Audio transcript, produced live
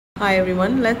Hi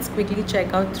everyone, let's quickly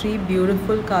check out three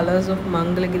beautiful colors of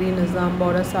Mangalagiri Nizam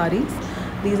border sarees.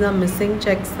 These are missing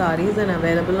check sarees and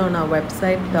available on our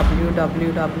website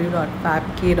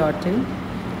www.fabk.in,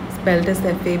 spelled as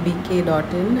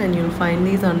fabk.in, and you'll find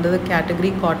these under the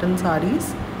category cotton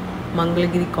sarees,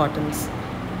 Mangalagiri cottons.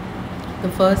 The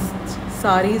first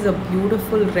saree is a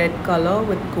beautiful red color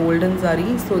with golden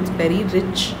zari, so it's very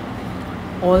rich.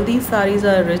 All these sarees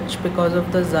are rich because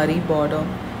of the zari border.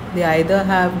 They either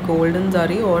have golden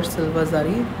zari or silver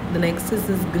zari. The next is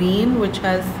this green, which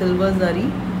has silver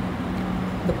zari.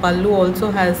 The pallu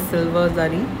also has silver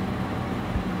zari.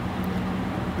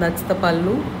 That's the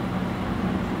pallu,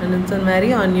 and it's a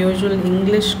very unusual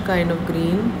English kind of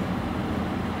green.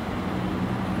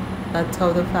 That's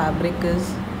how the fabric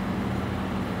is.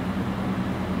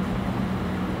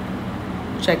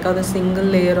 Check out the single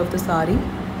layer of the sari.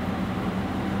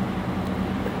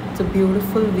 It's a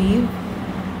beautiful weave.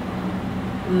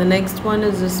 And the next one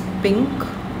is this pink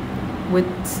with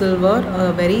silver,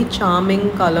 a very charming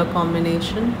color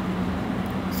combination.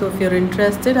 So if you're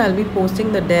interested, I'll be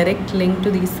posting the direct link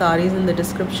to these sarees in the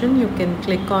description. You can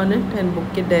click on it and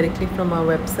book it directly from our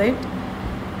website.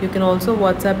 You can also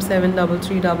WhatsApp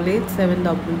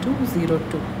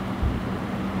 7338872202.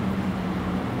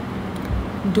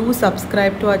 Do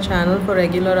subscribe to our channel for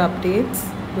regular updates.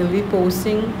 We'll be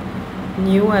posting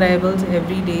new arrivals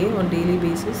every day on daily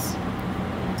basis.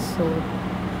 So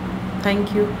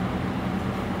thank you.